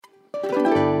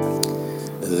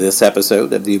This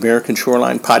episode of the American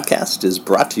Shoreline Podcast is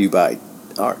brought to you by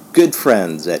our good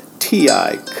friends at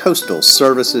TI Coastal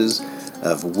Services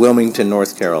of Wilmington,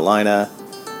 North Carolina.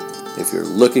 If you're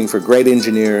looking for great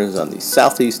engineers on the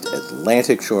Southeast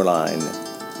Atlantic shoreline,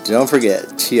 don't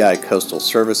forget TI Coastal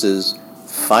Services.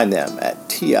 Find them at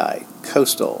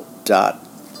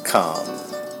ticoastal.com.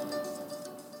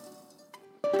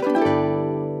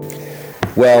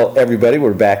 Well, everybody,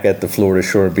 we're back at the Florida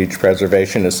Shore Beach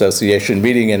Preservation Association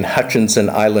meeting in Hutchinson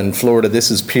Island, Florida.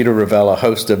 This is Peter Ravella,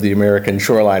 host of the American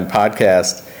Shoreline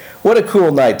Podcast. What a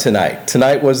cool night tonight.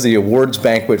 Tonight was the awards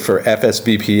banquet for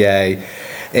FSBPA,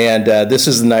 and this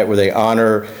is the night where they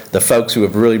honor the folks who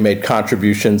have really made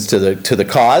contributions to the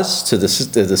cause, to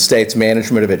the state's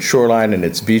management of its shoreline and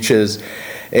its beaches.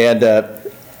 And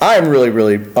I'm really,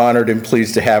 really honored and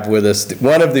pleased to have with us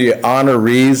one of the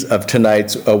honorees of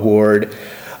tonight's award,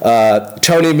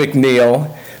 Tony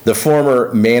McNeil, the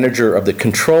former manager of the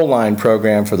Control Line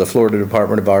Program for the Florida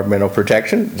Department of Environmental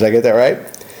Protection. Did I get that right?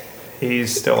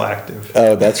 He's still active.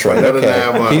 Oh, that's right.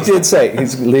 Okay. He did say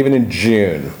he's leaving in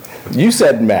June. You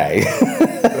said May.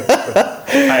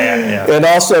 I am, yeah. And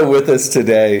also with us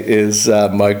today is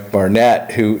Mike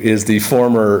Barnett, who is the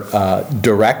former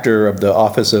director of the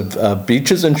Office of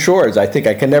Beaches and Shores. I think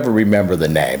I can never remember the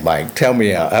name. Mike, help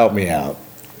me out.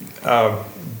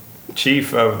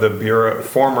 Chief of the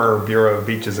former Bureau of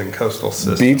Beaches and Coastal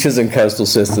Systems. Beaches and Coastal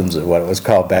Systems is what it was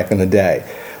called back in the day.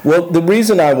 Well, the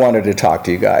reason I wanted to talk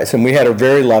to you guys, and we had a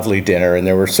very lovely dinner, and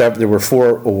there were 4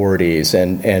 awardees,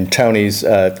 and Tony's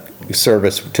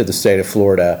service to the state of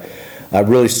Florida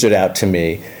really stood out to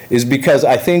me, is because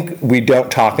I think we don't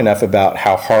talk enough about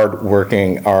how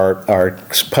hardworking our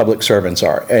public servants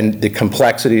are, and the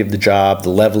complexity of the job, the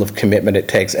level of commitment it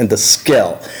takes, and the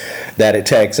skill that it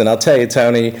takes. And I'll tell you,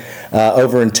 Tony,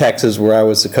 over in Texas, where I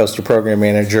was the coastal program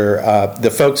manager, the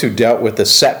folks who dealt with the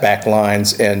setback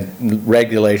lines and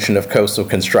regulation of coastal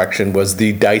construction was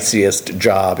the diciest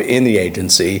job in the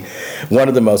agency, one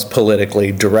of the most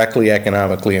politically, directly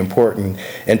economically important.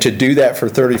 And to do that for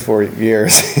 34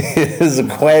 years is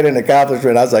quite an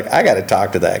accomplishment. I was like, I got to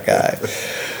talk to that guy.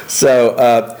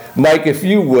 So, Mike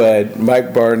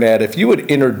Barnett, if you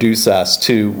would introduce us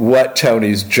to what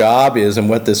Tony's job is and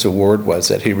what this award was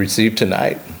that he received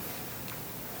tonight.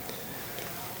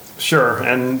 Sure,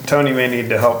 and Tony may need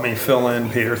to help me fill in,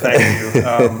 Peter. Thank you.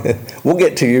 We'll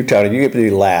get to you, Tony. You get to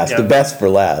be last, yeah. The best for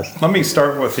last. Let me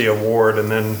start with the award, and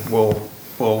then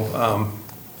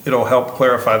it'll help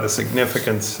clarify the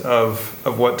significance of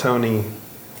what Tony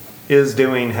is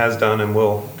doing, has done, and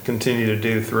will continue to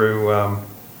do through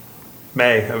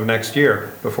May of next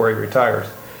year before he retires.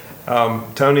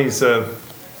 Tony's a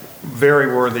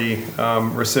very worthy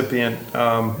recipient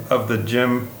of the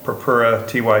Jim Purpura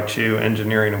T.Y. Chu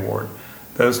Engineering Award.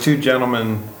 Those two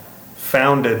gentlemen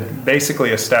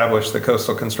basically established the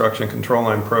Coastal Construction Control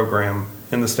Line Program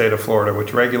in the state of Florida,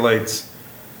 which regulates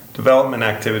development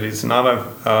activities.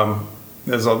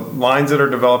 There's lines that are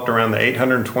developed around the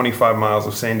 825 miles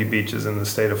of sandy beaches in the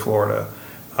state of Florida,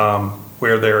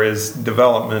 where there is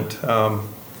development,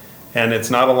 and it's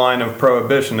not a line of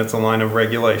prohibition, it's a line of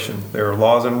regulation. There are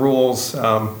laws and rules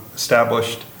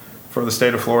established for the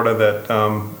state of Florida that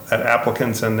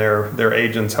applicants and their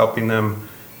agents helping them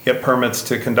get permits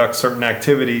to conduct certain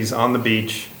activities on the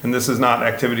beach, and this is not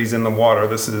activities in the water,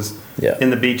 this is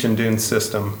in the beach and dune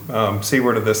system,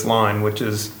 seaward of this line, which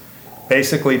is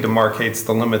basically demarcates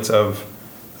the limits of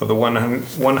the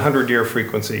 100-year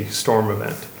frequency storm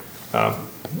event.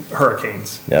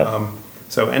 Hurricanes. Yep.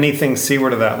 So anything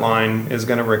seaward of that line is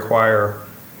going to require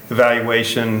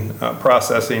evaluation,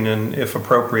 processing, and if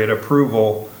appropriate,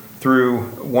 approval through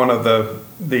one of the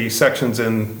sections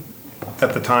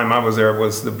at the time I was there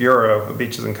was the Bureau of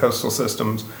Beaches and Coastal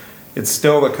Systems. It's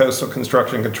still the Coastal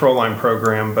Construction Control Line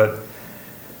Program, but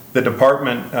the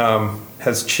department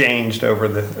has changed over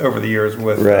the years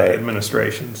with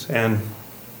administrations. And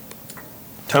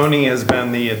Tony has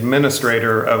been the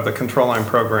administrator of the Control Line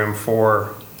Program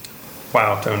for,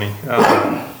 20,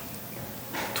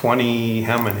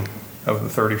 how many of the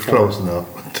 34? Close enough.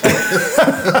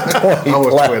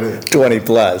 20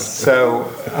 plus. So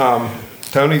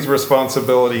Tony's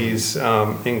responsibilities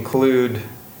include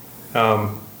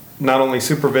not only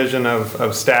supervision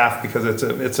of staff, because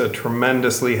it's a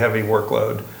tremendously heavy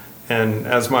workload. And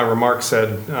as my remarks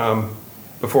said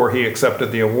before he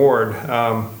accepted the award,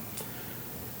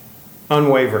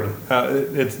 unwavering.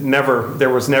 There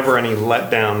was never any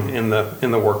letdown in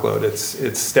the workload.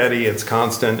 It's steady, it's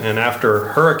constant, and after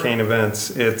hurricane events,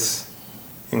 it's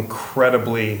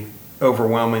incredibly,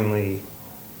 overwhelmingly.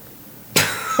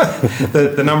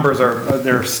 The numbers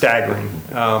they're staggering.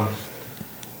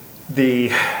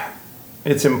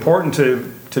 it's important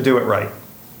to do it right.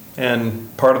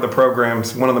 And part of the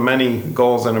programs, one of the many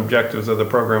goals and objectives of the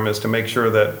program is to make sure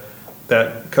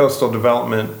that coastal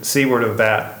development seaward of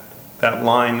that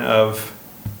line of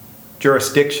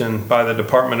jurisdiction by the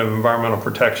Department of Environmental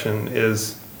Protection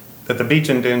is that the beach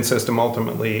and dune system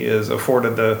ultimately is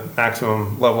afforded the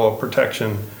maximum level of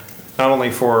protection, not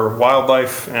only for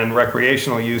wildlife and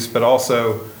recreational use, but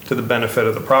also to the benefit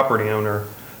of the property owner,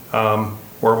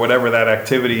 or whatever that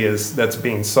activity is that's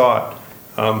being sought.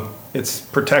 It's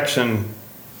protection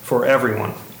for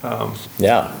everyone.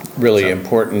 Yeah, really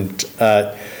important.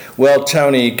 Well,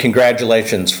 Tony,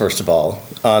 congratulations, first of all,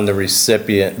 on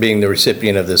being the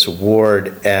recipient of this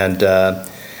award, and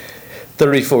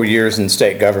 34 years in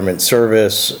state government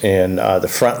service in the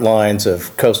front lines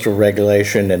of coastal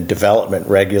regulation and development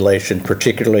regulation,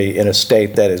 particularly in a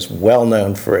state that is well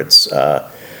known for its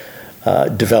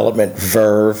development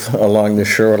verve along the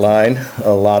shoreline.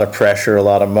 A lot of pressure, a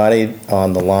lot of money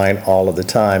on the line all of the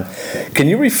time. Can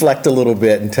you reflect a little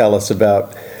bit and tell us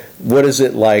about what is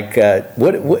it like,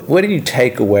 what do you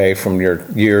take away from your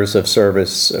years of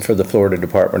service for the Florida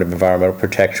Department of Environmental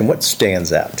Protection? What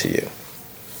stands out to you?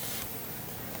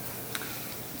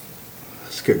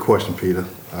 That's a good question, Peter.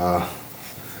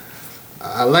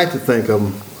 I like to think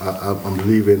I'm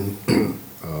leaving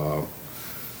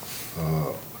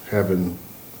having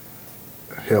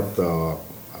helped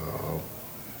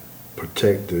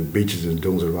protect the beaches and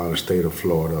dunes around the state of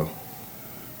Florida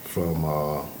from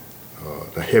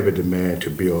the heavy demand to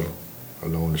build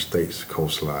along the state's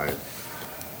coastline.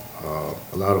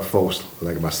 A lot of folks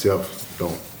like myself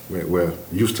we're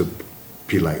used to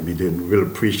be like me, didn't really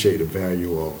appreciate the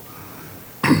value of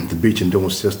the beach and dune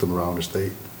system around the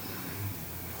state.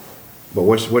 But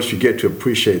once you get to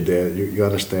appreciate that, you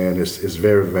understand it's a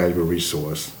very valuable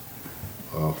resource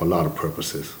for a lot of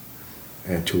purposes.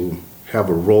 And to have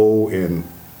a role in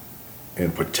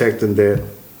protecting that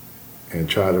and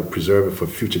try to preserve it for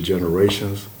future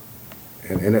generations,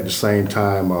 and at the same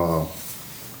time,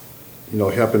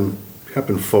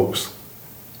 helping folks.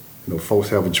 Folks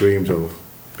have dreams of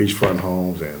beachfront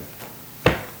homes and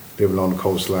living on the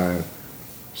coastline.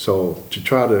 So to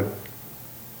try to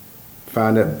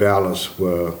find that balance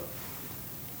where,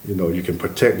 you can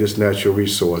protect this natural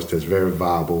resource that's very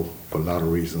valuable for a lot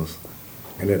of reasons,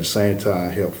 and at the same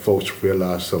time help folks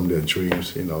realize some of their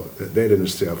dreams, that in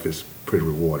itself is pretty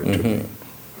rewarding to me.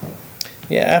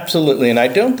 Yeah, absolutely. And I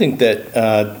don't think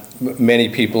that many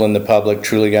people in the public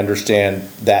truly understand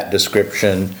that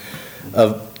description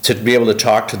to be able to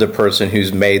talk to the person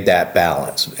who's made that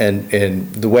balance.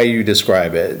 And the way you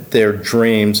describe it, their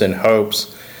dreams and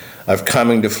hopes of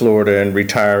coming to Florida and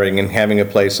retiring and having a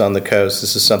place on the coast.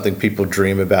 This is something people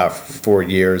dream about for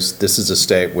years. This is a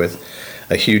state with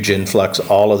a huge influx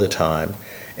all of the time.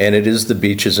 And it is the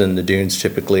beaches and the dunes,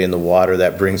 typically in the water,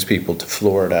 that brings people to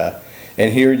Florida.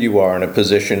 And here you are in a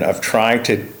position of trying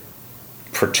to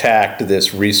protect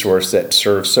this resource that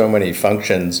serves so many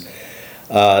functions.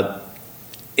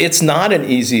 It's not an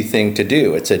easy thing to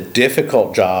do. It's a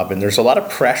difficult job, and there's a lot of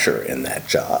pressure in that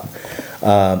job.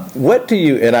 What do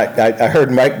you, and I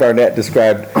heard Mike Barnett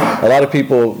describe a lot of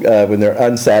people when they're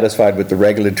unsatisfied with the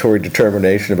regulatory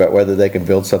determination about whether they can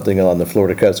build something on the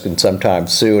Florida coast can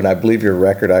sometimes sue, and I believe your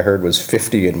record I heard was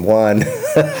 50-1.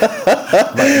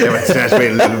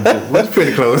 That's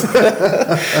pretty close.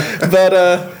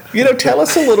 But, tell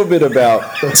us a little bit about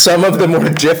some of the more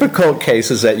difficult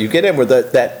cases that you get in, where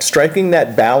that striking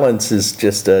that balance is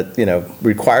just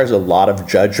requires a lot of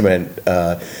judgment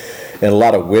and a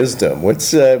lot of wisdom. What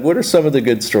are some of the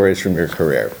good stories from your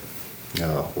career?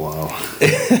 Oh, wow.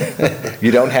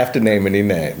 You don't have to name any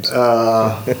names.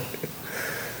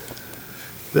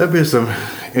 There've been some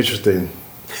interesting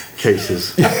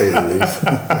cases, to say the least.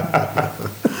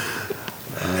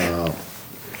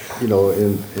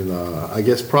 I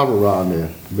guess probably around the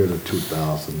middle of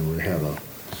 2000, we had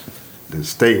the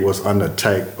state was under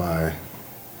attack by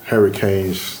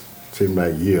hurricanes, seemed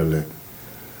like yearly.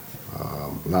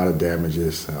 A lot of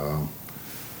damages. A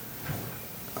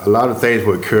lot of things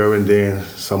were occurring then,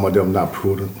 some of them not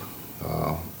prudent.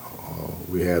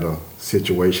 We had a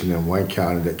situation in one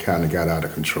county that kind of got out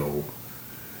of control,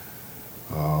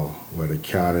 where the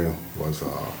county was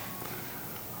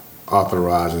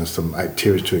authorizing some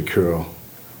activities to occur.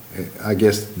 I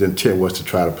guess the intent was to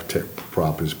try to protect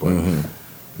properties, but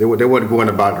they weren't going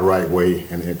about it the right way,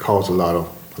 and it caused a lot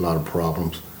of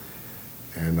problems.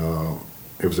 And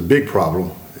it was a big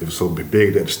problem. It was so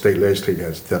big that the state legislature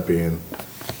had to step in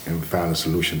and find a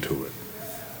solution to it,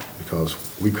 because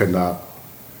we could not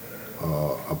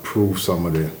approve some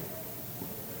of the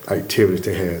activities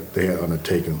they had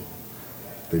undertaken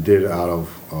They did it out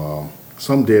of,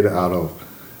 some did it out of,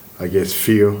 I guess,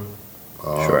 fear.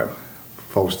 Sure.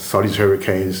 Folks saw these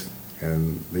hurricanes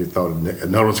and they thought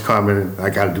another one's coming, I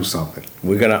gotta do something.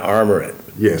 We're going to armor it.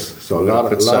 Yes, so a We're gonna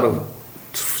lot put of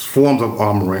forms of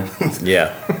armoring,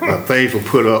 Yeah. things were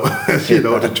put up,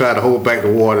 to try to hold back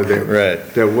the water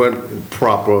Right. that weren't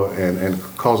proper and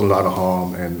causing a lot of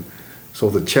harm. And so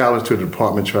the challenge to the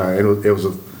department it was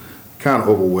a kind of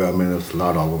overwhelming. There's a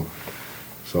lot of them.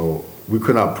 So we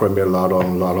could not permit a lot of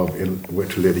them. A lot of them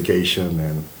went to litigation,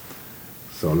 and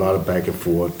so a lot of back and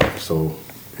forth. So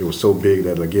it was so big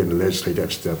that again the legislature had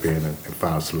to step in and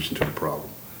find a solution to the problem.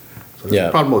 So it's Yeah.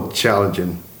 probably more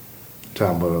challenging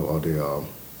time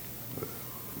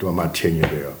during my tenure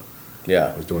there.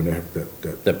 Yeah. Was doing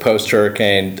that. The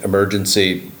post-hurricane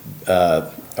emergency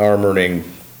armoring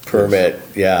permit,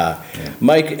 yeah.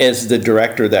 Mike, as the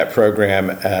director of that program,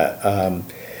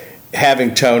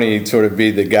 having Tony sort of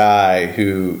be the guy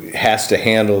who has to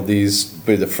handle these,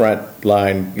 be the front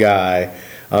line guy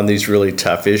on these really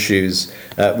tough issues,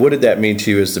 what did that mean to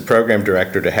you as the program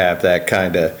director to have that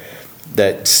kind of,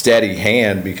 that steady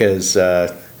hand, because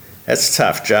that's a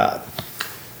tough job.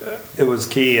 It was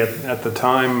key at the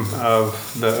time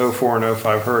of the 04 and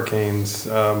 05 hurricanes.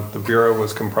 The Bureau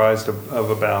was comprised of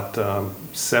about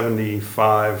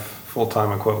 75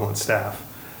 full-time equivalent staff.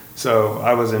 So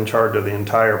I was in charge of the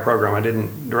entire program. I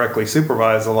didn't directly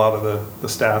supervise a lot of the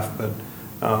staff, but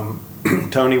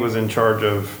Tony was in charge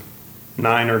of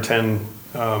 9 or 10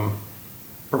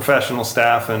 professional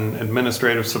staff and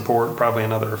administrative support, probably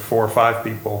another 4 or 5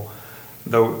 people.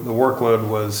 The workload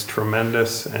was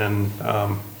tremendous, and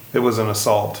it was an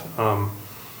assault.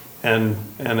 And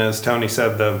as Tony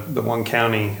said, the one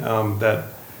county that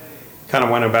kind of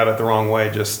went about it the wrong way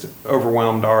just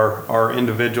overwhelmed our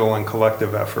individual and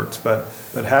collective efforts. But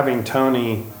having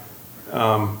Tony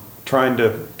trying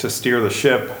to steer the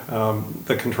ship,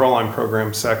 the control line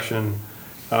program section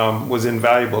was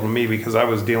invaluable to me because I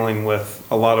was dealing with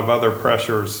a lot of other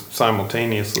pressures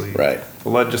simultaneously. Right. The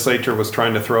legislature was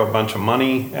trying to throw a bunch of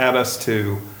money at us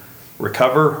to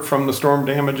recover from the storm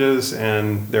damages,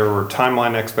 and there were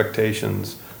timeline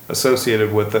expectations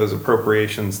associated with those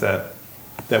appropriations that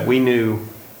we knew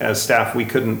as staff we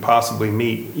couldn't possibly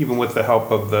meet, even with the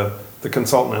help of the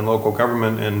consultant and local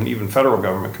government and even federal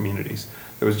government communities.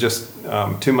 There was just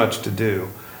too much to do.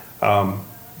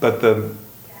 But I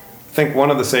think one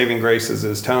of the saving graces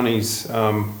is Tony's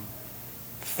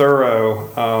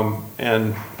thorough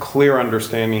and clear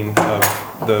understanding of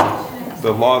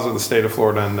the laws of the state of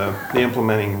Florida and the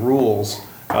implementing rules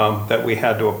that we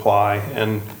had to apply,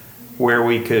 and where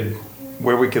we could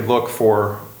look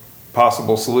for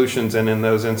possible solutions, and in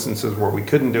those instances where we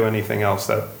couldn't do anything else,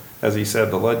 that, as he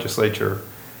said, the legislature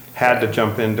had to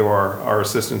jump into our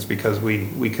assistance because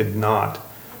we could not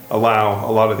allow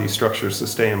a lot of these structures to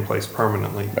stay in place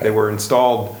permanently. Right. They were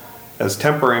installed as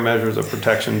temporary measures of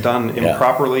protection, done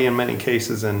improperly in many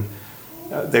cases, and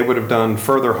they would have done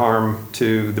further harm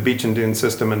to the beach and dune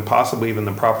system and possibly even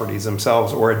the properties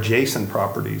themselves or adjacent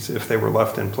properties if they were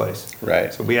left in place.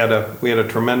 Right. So we had a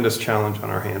tremendous challenge on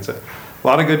our hands. A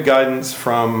lot of good guidance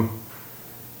from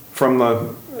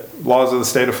the laws of the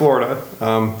state of Florida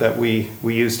that we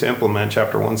used to implement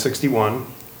Chapter 161.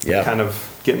 Yeah. Kind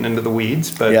of getting into the weeds,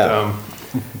 but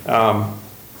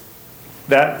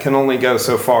that can only go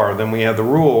so far. Then we have the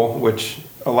rule, which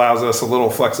allows us a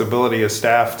little flexibility as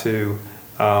staff to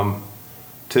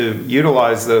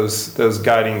utilize those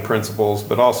guiding principles,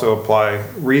 but also apply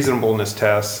reasonableness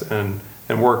tests and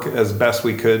work as best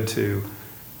we could to,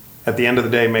 at the end of the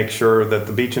day, make sure that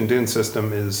the beach and dune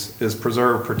system is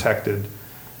preserved, protected,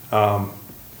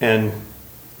 and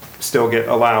still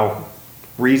allow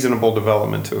reasonable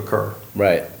development to occur.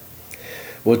 Right.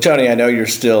 Well, Tony, I know you're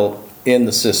still in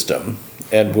the system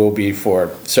and will be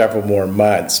for several more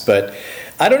months, but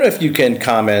I don't know if you can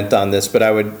comment on this, but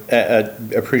I would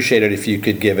appreciate it if you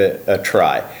could give it a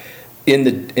try. In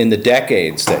the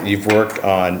decades that you've worked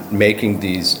on making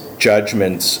these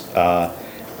judgments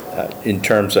in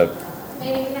terms of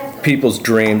people's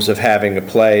dreams of having a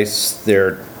place,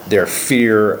 their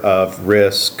fear of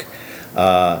risk,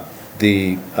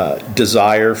 the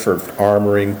desire for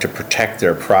armoring to protect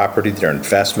their property, their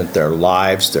investment, their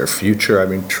lives, their future. I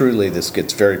mean, truly, this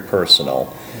gets very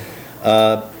personal.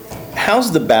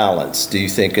 How's the balance, do you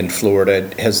think, in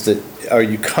Florida? Are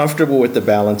you comfortable with the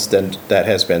balance that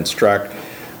has been struck?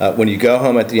 When you go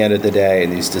home at the end of the day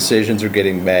and these decisions are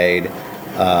getting made,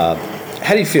 how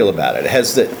do you feel about it?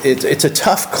 It's a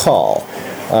tough call.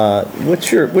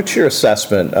 What's your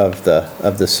assessment of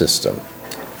the system?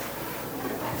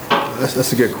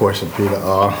 That's a good question, Peter.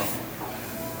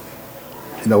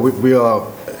 We are,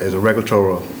 as a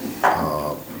regulatory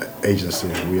agency,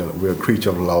 we're a creature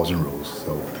of the laws and rules.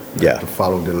 So we Yeah. have to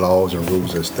follow the laws and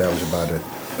rules established by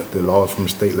the laws from the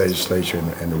state legislature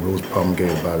and the rules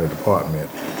promulgated by the department.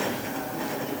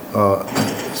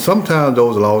 Sometimes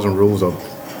those laws and rules are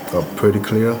pretty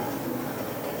clear.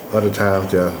 Other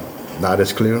times they're not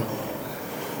as clear.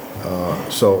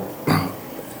 So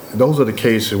those are the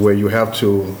cases where you have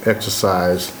to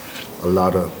exercise a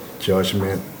lot of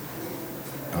judgment.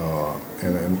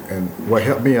 And what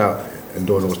helped me out in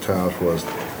during those times was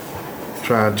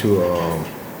trying to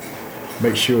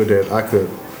make sure that I could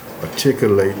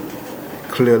articulate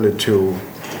clearly to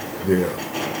the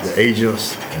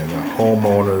agents and the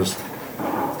homeowners,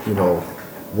 you know,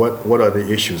 what are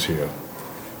the issues here,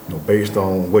 you know, based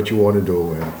on what you want to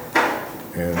do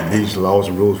and these laws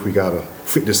and rules we gotta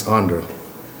fit this under,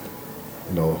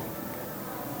 you know,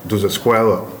 does it square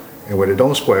up? And when it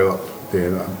don't square up,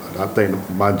 then I think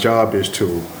my job is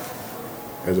to,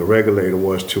 as a regulator,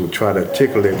 was to try to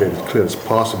articulate that as clear as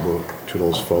possible to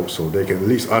those folks so they can at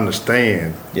least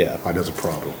understand why there's a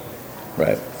problem.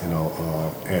 Right. You know,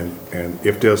 and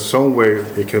if there's some way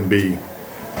it can be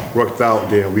worked out,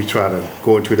 then we try to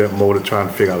go into that mode of trying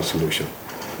to figure out a solution.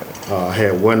 I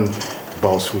had one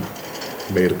boss who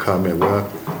made a comment, well,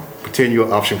 pretend you're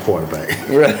an option quarterback.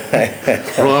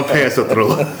 Right. Run, pass, or throw.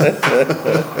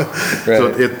 Right. So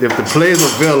if the play is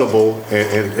available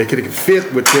and it can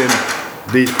fit within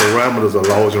these parameters of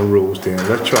laws and rules, then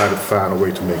let's try to find a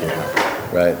way to make it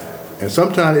happen. Right. And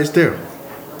sometimes it's there.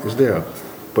 It's there.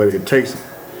 But it takes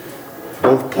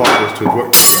both parties to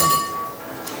work together.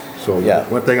 So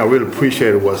one thing I really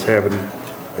appreciated was having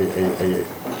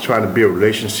trying to build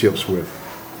relationships with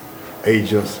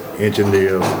agents,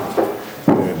 engineers.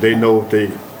 And they know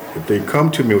if they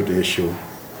come to me with the issue,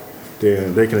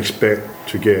 then they can expect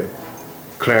to get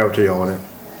clarity on it,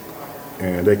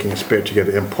 and they can expect to get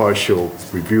an impartial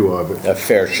review of it. A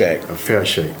fair shake. A fair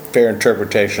shake. Fair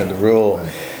interpretation of the rule.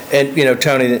 Right. And, you know,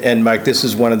 Tony and Mike, this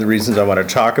is one of the reasons I want to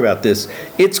talk about this.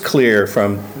 It's clear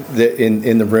from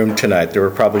in the room tonight, there were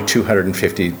probably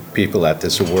 250 people at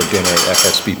this award dinner at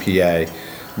FSBPA.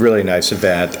 Really nice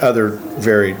event. Other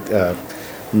very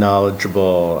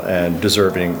knowledgeable and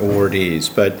deserving awardees.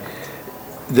 But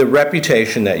the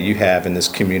reputation that you have in this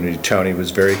community, Tony,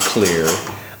 was very clear.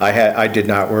 I did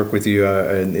not work with you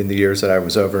in the years that I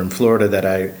was over in Florida,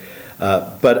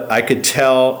 but I could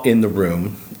tell in the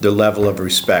room the level of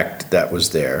respect that was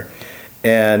there.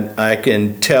 And I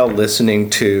can tell,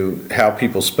 listening to how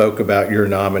people spoke about your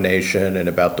nomination and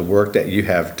about the work that you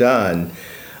have done,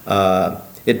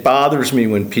 it bothers me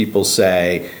when people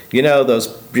say, you know, those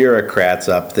bureaucrats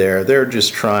up there, they're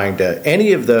just trying to,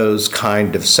 any of those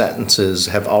kind of sentences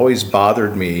have always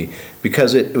bothered me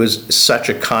because it was such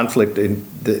a conflict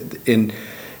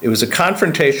it was a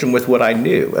confrontation with what I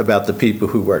knew about the people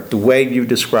who work, the way you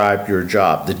described your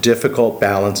job, the difficult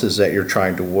balances that you're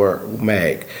trying to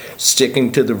make,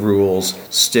 sticking to the rules,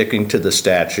 sticking to the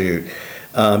statute.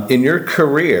 In your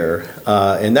career,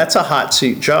 and that's a hot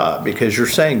seat job because you're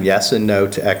saying yes and no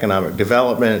to economic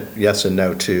development, yes and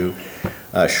no to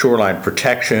shoreline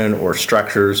protection or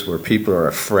structures where people are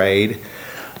afraid.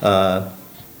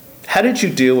 How did you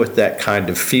deal with that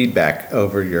kind of feedback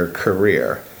over your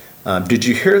career? Did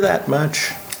you hear that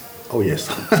much? Oh, yes.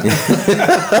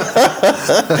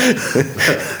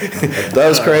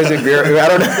 Those crazy I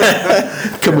don't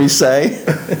know. Can we say?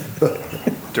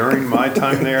 During my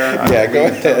time there, go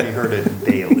ahead. Tony heard it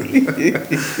daily.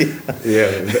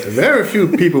 Yeah, very few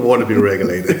people want to be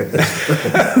regulated,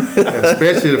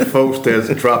 especially the folks that's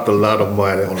dropped a lot of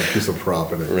money on a piece of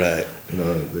property. Right.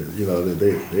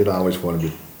 They don't always want to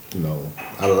be,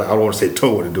 I don't want to say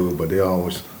told what to do, but they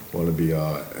always want to be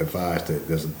advised that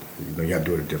you have to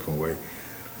do it a different way.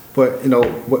 But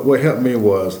what helped me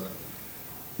was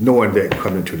knowing that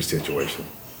coming into the situation,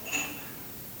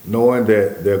 knowing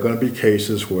that there are going to be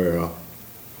cases where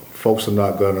folks are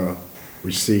not going to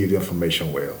receive the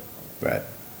information well. Right.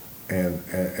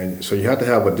 And so you have to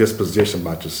have a disposition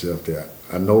about yourself that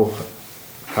I know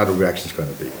how the reaction is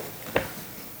going to be,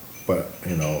 but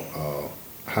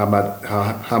how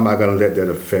am I going to let that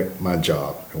affect my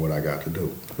job and what I got to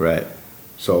do? Right.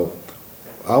 So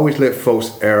I always let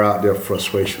folks air out their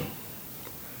frustration.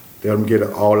 Let them get it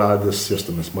all out of the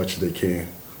system as much as they can.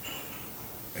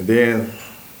 And then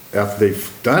after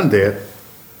they've done that,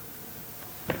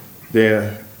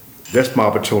 then that's my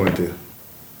opportunity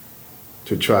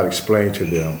to try to explain to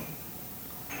them,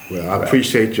 well, I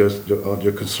appreciate your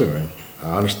concern.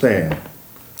 I understand.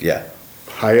 Yeah.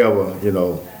 However,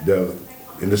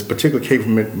 in this particular case,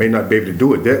 we may not be able to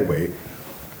do it that way.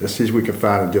 Let's see if we can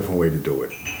find a different way to do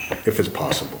it, if it's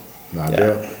possible. Now,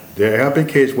 There have been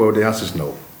cases where the answer is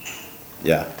no.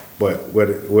 Yeah. But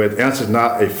where the answer is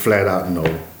not a flat out no,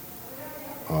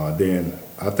 then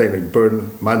I think the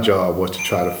burden, my job was to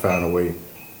try to find a way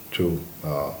to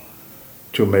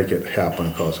make it happen.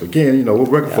 Because again, you know, we're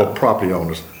working for property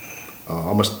owners.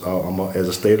 As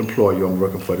a state employee, I'm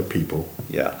working for the people.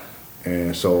 Yeah.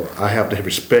 And so I have to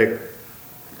respect,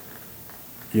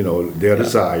 you know, their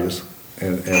desires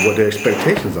and what their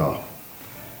expectations are.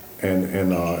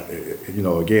 And you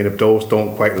know, again, if those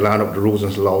don't quite line up with the rules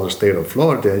and laws of the state of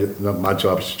Florida, then my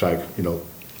job is to try, you know,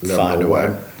 let Find them a know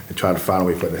way. and try to find a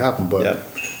way for it to happen. But, Yeah.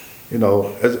 you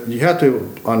know, you have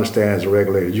to understand as a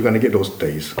regulator, you're going to get those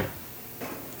days.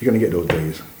 You're going to get those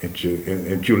days. If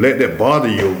you let that bother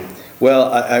you.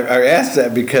 Well, I asked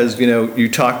that because, you know, you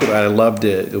talked about, I loved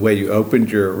it, the way you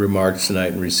opened your remarks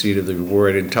tonight in receipt of the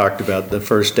reward and talked about the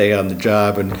first day on the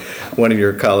job and one of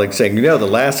your colleagues saying, you know, the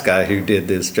last guy who did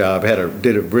this job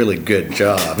did a really good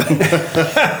job.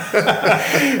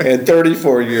 And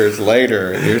 34 years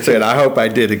later, you're saying, I hope I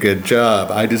did a good job.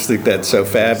 I just think that's so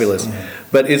fabulous.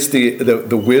 But it's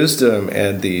the wisdom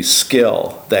and the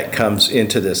skill that comes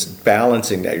into this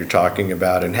balancing that you're talking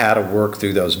about and how to work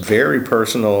through those very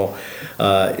personal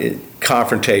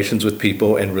confrontations with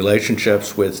people and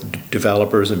relationships with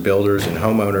developers and builders and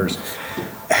homeowners.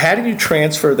 How do you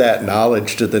transfer that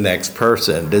knowledge to the next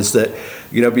person? Does that,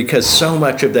 you know, because so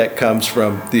much of that comes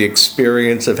from the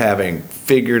experience of having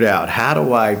figured out, how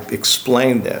do I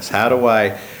explain this? How do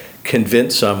I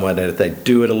convince someone that if they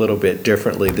do it a little bit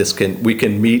differently, we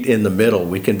can meet in the middle.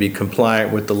 We can be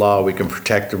compliant with the law. We can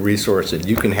protect the resource, and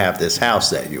you can have this house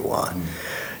that you want.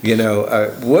 You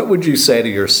know, what would you say to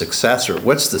your successor?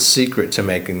 What's the secret to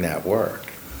making that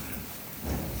work?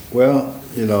 Well,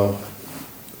 you know,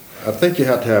 I think you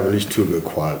have to have at least two good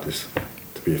qualities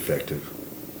to be effective.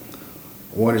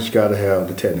 One is you got to have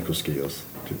the technical skills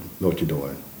to know what you're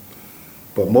doing.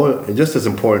 But more, and just as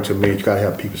important to me, you got to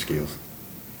have people skills.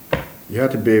 You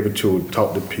have to be able to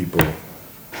talk to people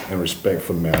in a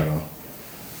respectful manner,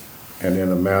 and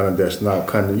in a manner that's not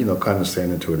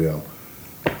condescending to them.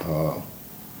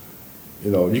 You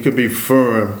know, you can be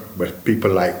firm, but people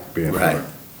like being firm.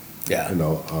 Yeah. You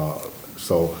know,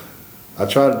 so I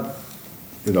try to,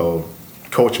 you know,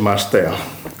 coach my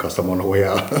staff because I'm on the way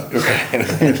out. Okay.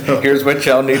 You know? Here's what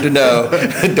y'all need to know.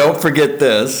 Don't forget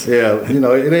this. Yeah, you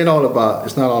know,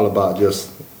 it's not all about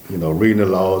just, you know, reading the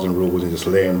laws and rules and just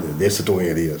laying, this is the way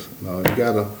it is. No, you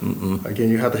gotta, again,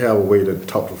 you have to have a way to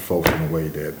talk to folks in a way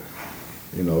that,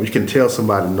 you know, you can tell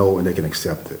somebody no and they can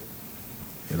accept it,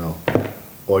 you know,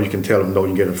 or you can tell them no, you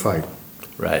can get in a fight.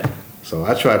 Right. So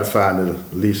I try to find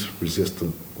the least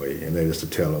resistant way, and that is to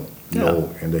tell them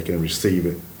no, and they can receive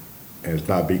it and it's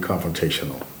not be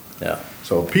confrontational. Yeah.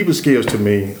 So people skills to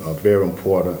me are very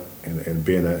important in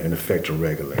being an effective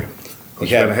regulator.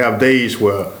 Because you're going to have days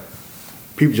where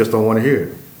people just don't want to hear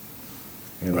it.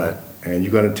 You know? Right. And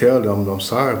you're going to tell them, I'm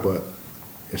sorry, but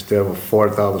instead of a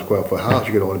 40,000 square foot house,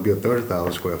 you're going to only build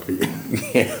 30,000 square feet.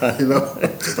 Yeah. You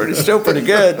know? Still pretty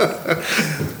good.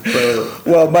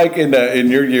 Well, Mike, in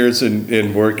your years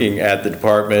in working at the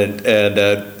department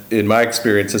and in my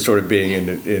experience of sort of being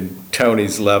in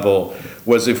Tony's level,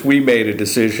 was if we made a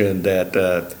decision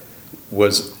that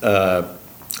was,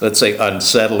 let's say,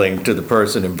 unsettling to the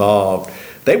person involved,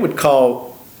 they would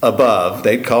call above,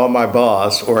 they'd call my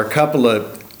boss or a couple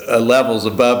of levels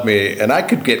above me, and I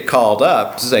could get called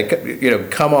up to say, you know,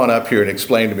 come on up here and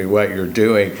explain to me what you're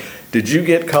doing. Did you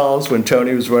get calls when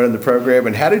Tony was running the program,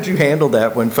 and how did you handle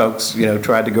that when folks, you know,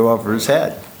 tried to go over his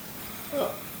head?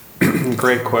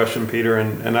 Great question, Peter,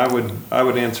 and I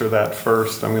would answer that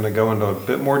first. I'm going to go into a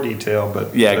bit more detail,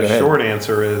 but the short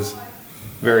answer is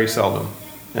very seldom,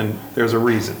 and there's a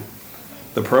reason.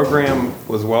 The program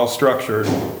was well structured,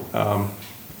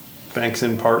 thanks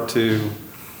in part to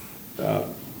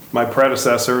my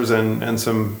predecessors and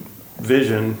some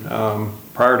vision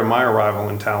prior to my arrival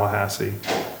in Tallahassee.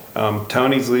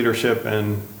 Tony's leadership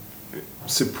and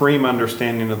supreme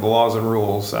understanding of the laws and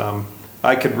rules.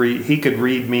 He could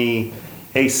read me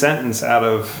a sentence out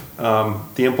of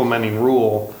the implementing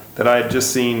rule that I had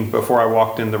just seen before I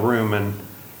walked in the room, and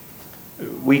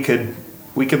we could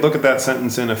look at that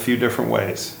sentence in a few different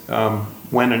ways,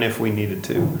 when and if we needed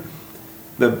to.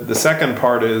 The second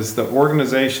part is the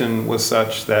organization was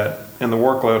such that, and the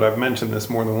workload, I've mentioned this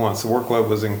more than once, the workload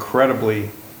was incredibly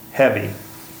heavy.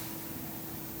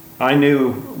 I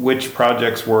knew which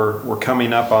projects were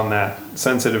coming up on that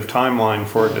sensitive timeline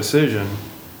for a decision.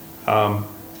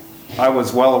 I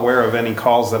was well aware of any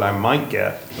calls that I might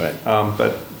get, right.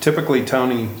 But typically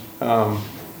Tony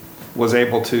was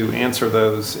able to answer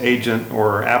those agent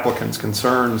or applicants'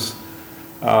 concerns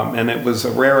And it was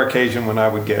a rare occasion when I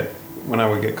would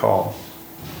get called.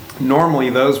 Normally,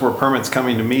 those were permits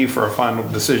coming to me for a final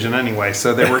decision anyway,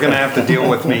 so they were going to have to deal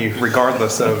with me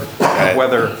regardless of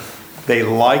whether they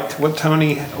liked what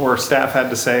Tony or staff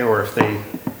had to say, or if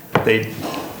they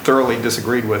thoroughly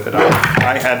disagreed with it.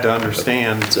 I had to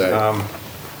understand.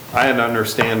 I had to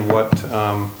understand what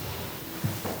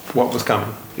was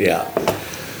coming. Yeah.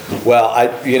 Well,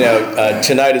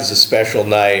 tonight is a special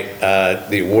night.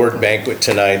 The award banquet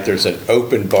tonight, there's an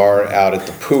open bar out at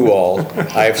the pool.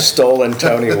 I've stolen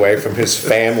Tony away from his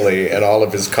family and all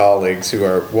of his colleagues who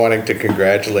are wanting to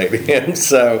congratulate him.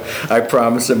 So I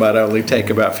promised him I'd only take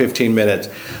about 15 minutes.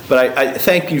 But I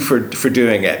thank you for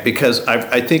doing it, because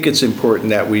I think it's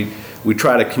important that we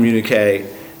try to communicate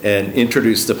and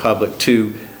introduce the public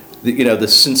to the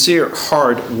sincere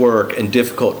hard work and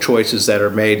difficult choices that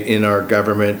are made in our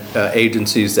government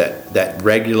agencies that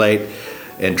regulate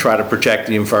and try to protect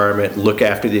the environment, look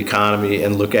after the economy,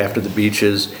 and look after the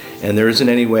beaches. And there isn't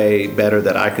any way better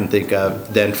that I can think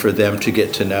of than for them to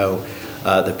get to know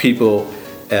the people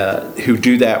who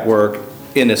do that work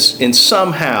in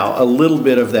somehow a little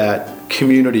bit of that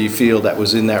community feel that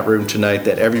was in that room tonight,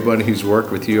 that everyone who's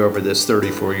worked with you over this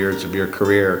 34 years of your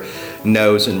career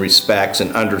knows and respects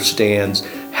and understands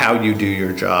how you do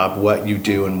your job, what you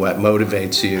do, and what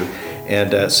motivates you.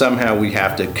 And somehow we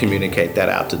have to communicate that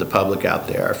out to the public out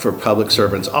there, for public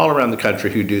servants all around the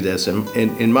country who do this. And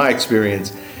in my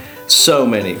experience, so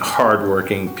many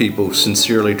hardworking people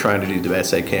sincerely trying to do the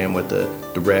best they can with the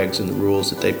regs and the rules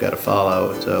that they've got to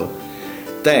follow. So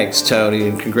thanks, Tony,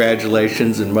 and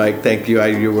congratulations. And Mike, thank you.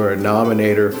 You were a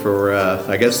nominator for,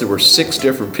 I guess there were 6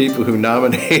 different people who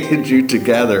nominated you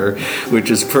together, which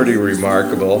is pretty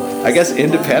remarkable. I guess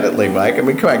independently, Mike. I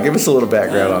mean, come on, give us a little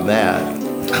background on that.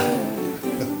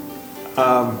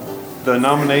 The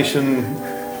nomination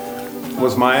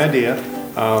was my idea,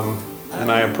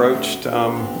 and I approached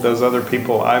those other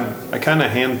people. I kind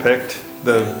of handpicked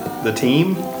the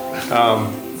team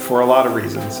for a lot of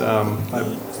reasons.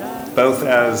 Both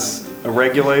as a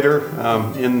regulator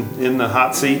in the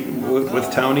hot seat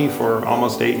with Tony for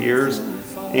almost 8 years,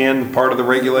 and part of the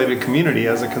regulated community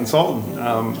as a consultant.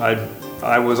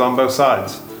 I was on both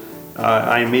sides.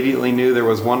 I immediately knew there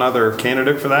was one other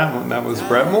candidate for that one, that was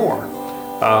Brett Moore.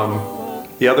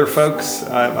 The other folks,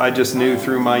 I just knew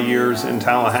through my years in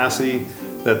Tallahassee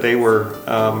that they were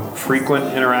frequent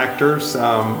interactors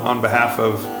on behalf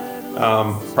of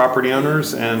property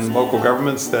owners and local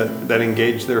governments that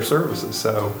engage their services.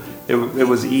 So it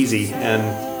was easy.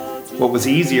 And what was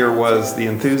easier was the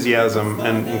enthusiasm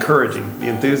and encouraging. The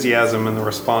enthusiasm and the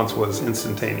response was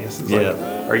instantaneous. It's like,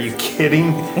 are you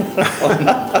kidding?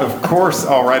 Of course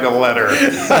I'll write a letter.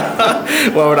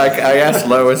 Well, when I asked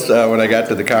Lois when I got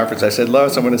to the conference, I said,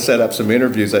 Lois, I'm going to set up some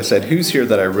interviews. I said, who's here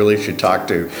that I really should talk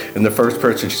to? And the first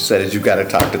person she said is, you've got to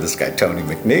talk to this guy, Tony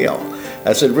McNeil.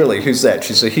 I said, really, who's that?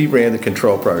 She said, he ran the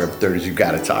control program for 30 years. You've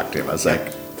got to talk to him. I was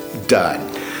like,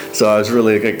 done. So I was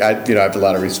really, I have a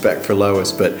lot of respect for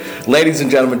Lois. But ladies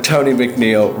and gentlemen, Tony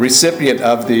McNeil, recipient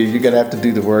of the, you're going to have to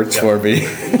do the words for me.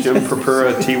 Jim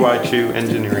Purpura T.Y. Chu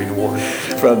Engineering Award.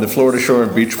 From the Florida Shore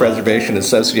and Beach Preservation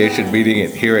Association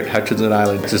meeting here at Hutchinson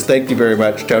Island. Just thank you very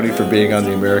much, Tony, for being on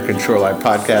the American Shoreline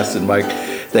Podcast. And Mike,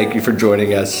 thank you for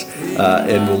joining us.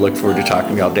 And we'll look forward to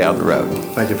talking y'all down the road.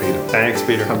 Thank you, Peter. Thanks,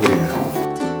 Peter. Have a good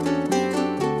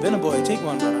day. Been a boy, take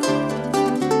one, brother.